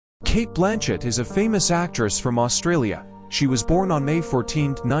Cate Blanchett is a famous actress from Australia. She was born on May 14,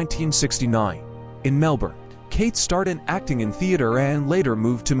 1969, in Melbourne. Cate started acting in theatre and later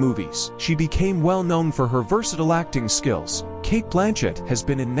moved to movies. She became well known for her versatile acting skills. Cate Blanchett has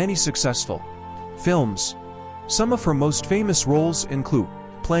been in many successful films. Some of her most famous roles include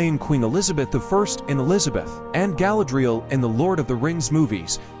playing Queen Elizabeth I in Elizabeth and Galadriel in the Lord of the Rings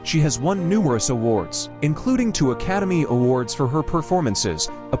movies. She has won numerous awards, including 2 Academy Awards for her performances.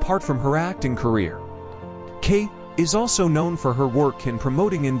 Apart from her acting career, Cate is also known for her work in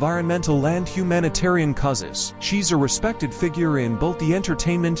promoting environmental and humanitarian causes. She's a respected figure in both the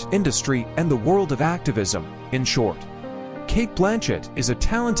entertainment industry and the world of activism. In short, Cate Blanchett is a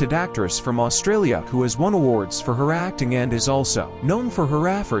talented actress from Australia who has won awards for her acting and is also known for her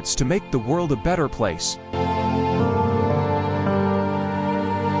efforts to make the world a better place.